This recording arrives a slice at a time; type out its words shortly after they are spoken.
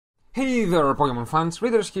Hey there Pokemon fans,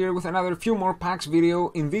 Ritters here with another few more packs video.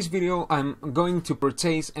 In this video I'm going to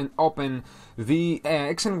purchase and open the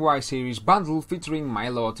X and Y series bundle featuring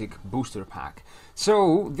Milotic booster pack.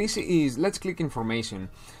 So this is, let's click information.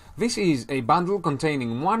 This is a bundle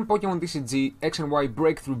containing one Pokemon TCG X and Y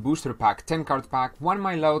Breakthrough Booster Pack 10 card pack, one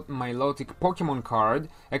Milotic Pokemon card,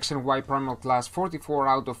 X and Y Primal Class 44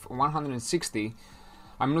 out of 160.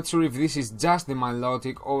 I'm not sure if this is just the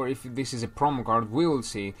Milotic or if this is a promo card, we will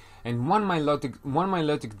see. And one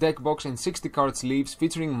Milotic deck box and 60 card sleeves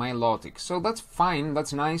featuring Milotic. So that's fine,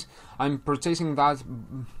 that's nice. I'm purchasing that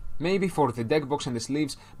maybe for the deck box and the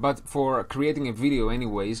sleeves, but for creating a video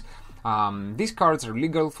anyways. These cards are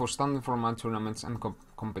legal for standard format tournaments and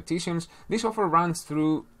competitions. This offer runs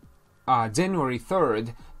through January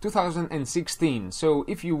 3rd, 2016. So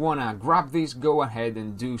if you wanna grab this, go ahead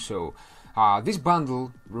and do so. This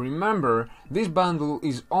bundle, remember, this bundle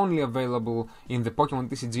is only available in the Pokemon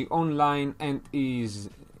TCG online and is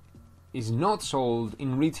not sold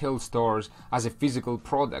in retail stores as a physical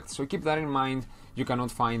product. So keep that in mind, you cannot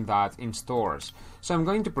find that in stores. So I'm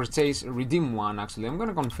going to redeem one actually. I'm going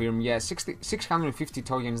to confirm, yeah, 650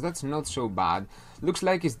 tokens, that's not so bad. Looks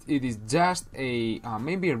like it is just a,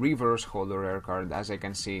 maybe a reverse holo rare card, as I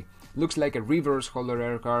can see. Looks like a reverse holo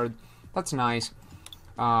rare card, that's nice.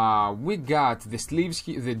 We got the sleeves,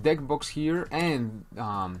 the deck box here, and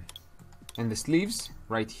the sleeves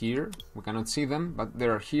right here. We cannot see them, but they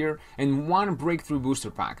are here, and one breakthrough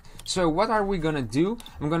booster pack. So what are we gonna do?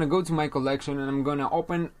 I'm gonna go to my collection and I'm gonna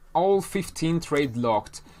open all 15 trade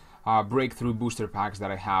locked breakthrough booster packs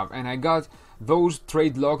that I have, and I got those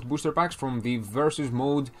trade locked booster packs from the versus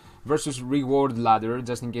mode versus reward ladder,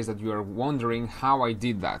 just in case that you are wondering how I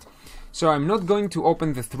did that. So I'm not going to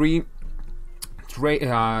open the three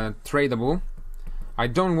tradable. I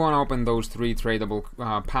don't want to open those three tradable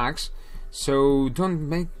packs, so don't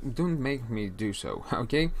make me do so.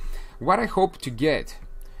 Okay, what I hope to get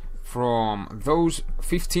from those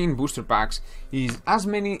 15 booster packs is as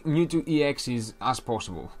many Mewtwo EXs as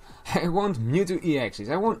possible. I want Mewtwo EXs,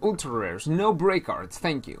 I want ultra rares, no break cards,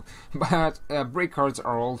 thank you. But break cards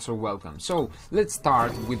are also welcome. So let's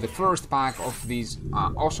start with the first pack of this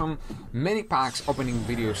awesome many packs opening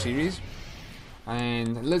video series.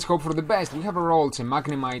 And let's hope for the best. We have a Rolls, a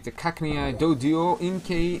Magnemite, a Cacnea, Doduo,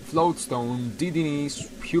 Inkay, Floatstone, Didini,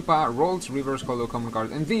 Pupa, Rolls, Reverse Holo common card,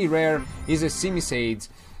 and the rare is a Simisage,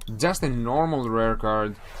 just a normal rare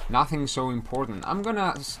card, nothing so important. I'm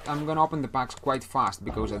gonna open the packs quite fast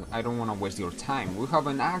because I don't want to waste your time. We have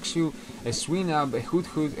an Axew, a Swinub, a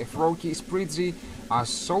Hoothoot, a Froakie, Spritzy, a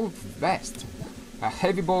Salt Vest, a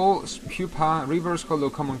Heavy Ball, Pupa, Reverse Holo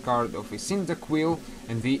common card of a Cyndaquil,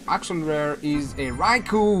 and the actual rare is a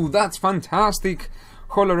Raikou. That's fantastic!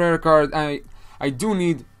 Holo rare card. I do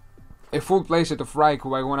need a full playset of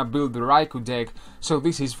Raikou. I want to build the Raikou deck, so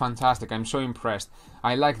this is fantastic. I'm so impressed.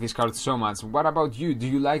 I like this card so much. What about you? Do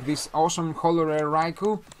you like this awesome Holo rare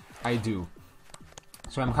Raikou? I do.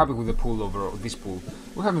 So I'm happy with the pool overall. This pool.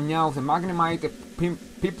 We have a Meowth, a Magnemite, a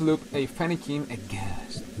Piplup, a Fennekin, a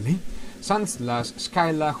Ghastly, Sandslash,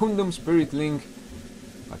 Skyla, Hundum, Spirit Link,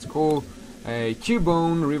 that's cool, a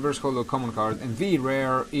Cubone, Reverse Holo common card, and the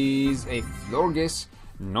rare is a Florges,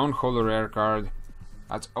 non-holo rare card.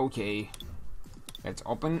 That's okay. Let's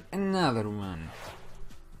open another one.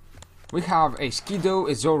 We have a Skiddo,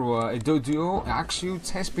 a Zorua, a Doduo, Axew,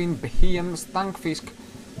 Chespin, Behiam,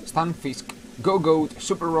 Stunfisk, Go-Goat,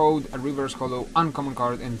 Super Road, a Reverse Holo uncommon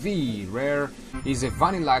card, and the rare is a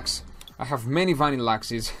Vanilluxe. I have many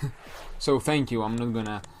Vaniluxes. So thank you, I'm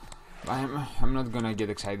not gonna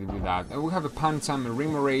get excited with that. We have a Pancham, a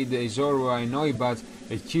Remoraid, a Zorua, a Noibat,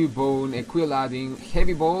 a Cubone, a Quilladin,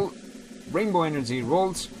 Heavy Ball, Rainbow Energy,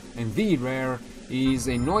 Rolls, and the rare is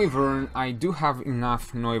a Noivern. I do have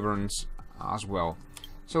enough Noiverns as well.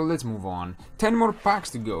 So let's move on. 10 more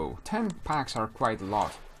packs to go. 10 packs are quite a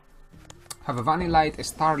lot. Have a Vanillite, a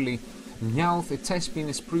Starly, Meowth, a Chespin,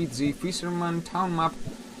 a Spritzy, Fisherman, Town Map,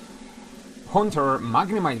 Hunter,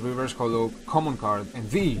 Magnemite Reverse Holo common card, and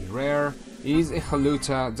the rare is a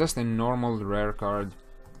Halucha, just a normal rare card.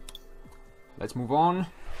 Let's move on.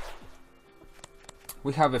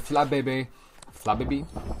 We have a Flabébé,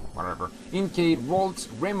 whatever, Inkay, Waltz,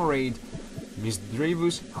 Remoraid,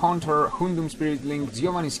 Misdreavus, Hunter, Hundum Spirit Link,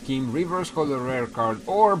 Giovanni Scheme, Reverse Holo rare card,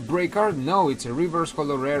 or break card. No, it's a Reverse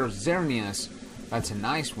Holo rare Xerneas. That's a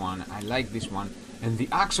nice one, I like this one. And the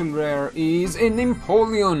actual rare is an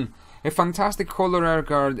Empoleon. A fantastic holo rare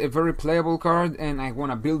card, a very playable card, and I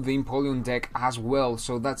want to build the Empoleon deck as well,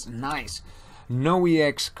 so that's nice. No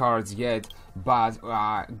EX cards yet, but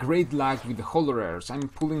great luck with the holo rares. I'm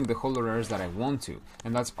pulling the holo rares that I want to,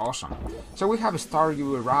 and that's awesome. So we have a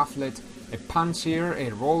Staryu, a Rufflet, a Pansear,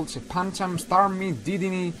 a Rolls, a Pancham, Starmie,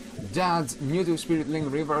 Didini, Judge, Mewtwo, Spirit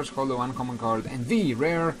Link, Reverse Holo, uncommon card, and the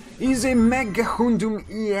rare is a Mega Hundum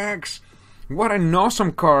EX. What an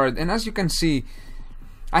awesome card! And as you can see,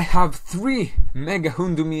 I have 3 Mega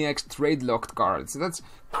Hundum EX trade locked cards. That's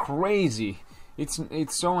crazy.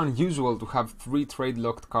 It's so unusual to have 3 trade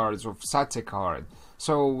locked cards of such a card.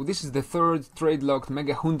 So this is the 3rd trade locked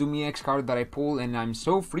Mega Hundum EX card that I pull, and I'm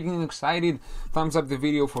so freaking excited. Thumbs up the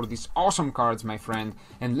video for these awesome cards, my friend.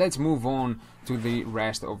 And let's move on to the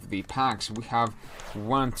rest of the packs. We have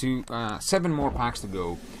 7 more packs to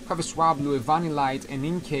go. We have a Swablu, a Vanillite, an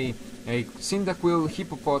Inkay, a Cyndaquil,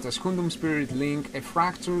 Hippopotas, Hundum Spirit Link, a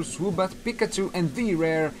Fracture, Swoobat, Pikachu, and the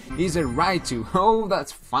rare is a Raichu. Oh,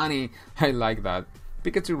 that's funny. I like that.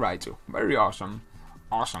 Pikachu, Raichu. Very awesome.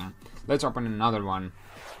 Awesome. Let's open another one.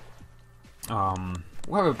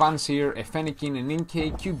 We have a Pansear, a Fennekin, an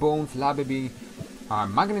Inkay, Cubone, Flabébé,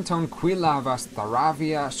 Magneton, Quilava,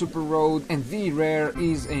 Staravia, Super Road, and the rare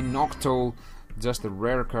is a Noctowl. Just a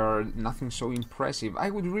rare card, nothing so impressive. I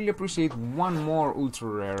would really appreciate one more ultra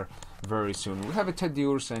rare very soon. We have a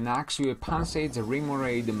Teddiursa, an Axew, a Pansage, a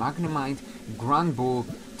Remoraid, a Magnemite, Grand Bull,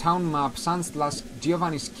 Town Map, Sandslash,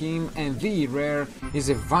 Giovanni Scheme, and the rare is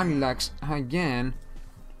a Vanillax again.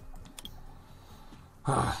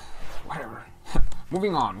 Whatever.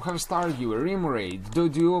 Moving on, we have a Staryu, a Remoraid,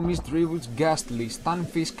 Doduo, Misdreavus, Ghastly,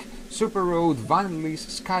 Stunfisk, Super Road, Vanillish,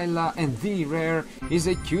 Skyla, and the rare is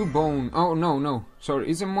a Cubone. Oh no, sorry,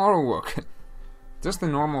 it's a Morowok. Just a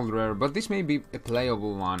normal rare, but this may be a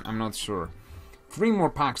playable one, I'm not sure. 3 more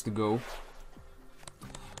packs to go.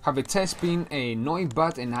 Have a Tespin, a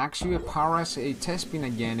Noibat, an Axew, a Paras, a Tespin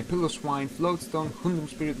again, a Piloswine, Floatstone, Hundum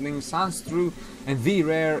Spirit Link, Sandstrew, and the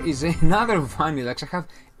rare is another Vanilluxe. I have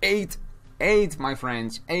 8, my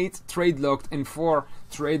friends, 8 trade locked and 4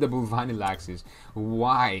 tradable Vanilluxes.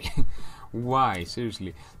 Why? Why?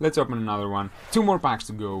 Seriously. Let's open another one. 2 more packs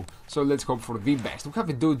to go, so let's hope for the best. We have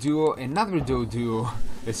a Doduo, another Doduo,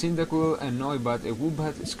 a Cyndaquil, a Noibat, a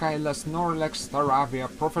Woobat, Skyla, Snorlax, Staravia,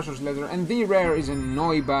 Professor's Letter, and the rare is a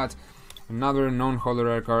Noibat. Another non-holo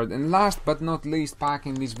rare card. And last but not least pack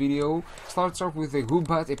in this video starts off with a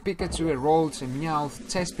Woobat, a Pikachu, a Rolls, a Meowth,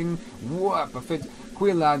 Chespin, Wobbuffet,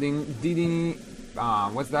 Quilladin, Didini,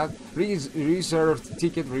 what's that? Reserved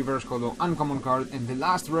ticket, reverse holo, uncommon card, and the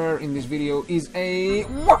last rare in this video is a...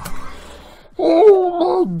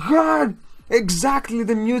 Oh my god! Exactly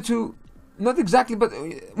the Mewtwo, not exactly, but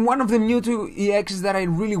one of the Mewtwo EXs that I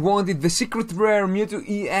really wanted, the secret rare Mewtwo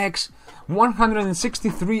EX,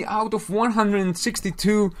 163 out of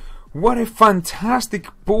 162. What a fantastic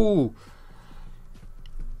pull!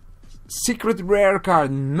 Secret rare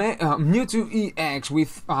card, Mewtwo EX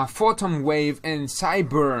with Photon Wave and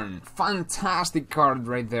Cyburn. Fantastic card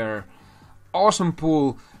right there. Awesome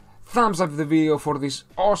pull. Thumbs up the video for this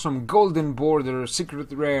awesome golden border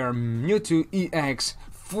secret rare Mewtwo EX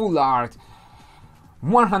full art.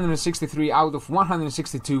 163 out of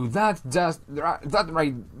 162. That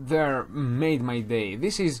right there made my day.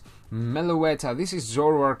 This is Meloetta, this is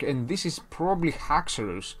Zoroark, and this is probably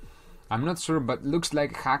Haxorus. I'm not sure, but looks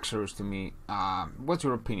like Haxorus to me. What's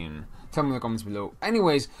your opinion? Tell me in the comments below.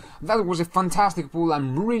 Anyways, that was a fantastic pull.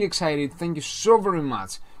 I'm really excited. Thank you so very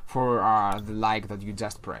much for the like that you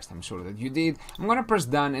just pressed. I'm sure that you did. I'm gonna press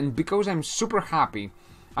done, and because I'm super happy,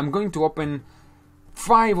 I'm going to open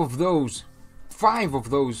 5 of those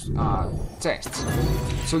tests.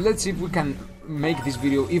 So let's see if we can make this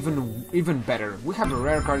video even better. We have a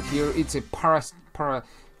rare card here. It's a Pachirisu.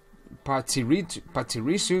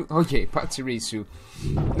 Okay, Pachirisu.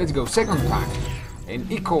 Let's go. Second pack. An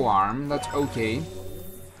Eco Arm. That's okay.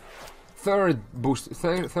 Third box.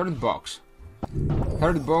 Third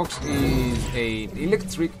box is a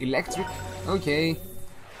electric. Okay.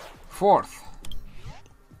 Fourth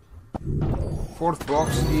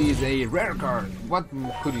box is a rare card. What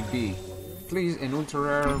could it be? Please, an ultra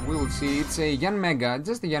rare. We will see. It's a Yanmega,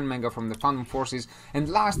 just a Yanmega from the Phantom Forces. And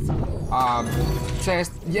last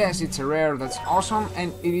test, yes, it's a rare. That's awesome,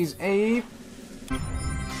 and it is a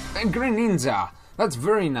Greninja. That's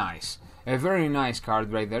very nice. A very nice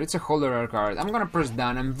card right there. It's a holo rare card. I'm gonna press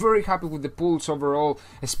done. I'm very happy with the pulls overall,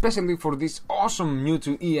 especially for this awesome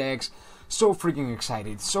Mewtwo EX. So freaking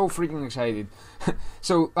excited, so freaking excited.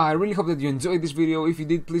 So I really hope that you enjoyed this video. If you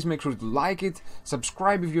did, please make sure to like it,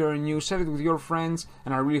 subscribe if you are new, share it with your friends,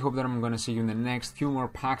 and I really hope that I'm gonna see you in the next few more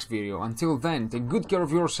packs video. Until then, take good care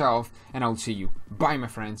of yourself, and I'll see you. Bye my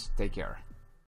friends, take care.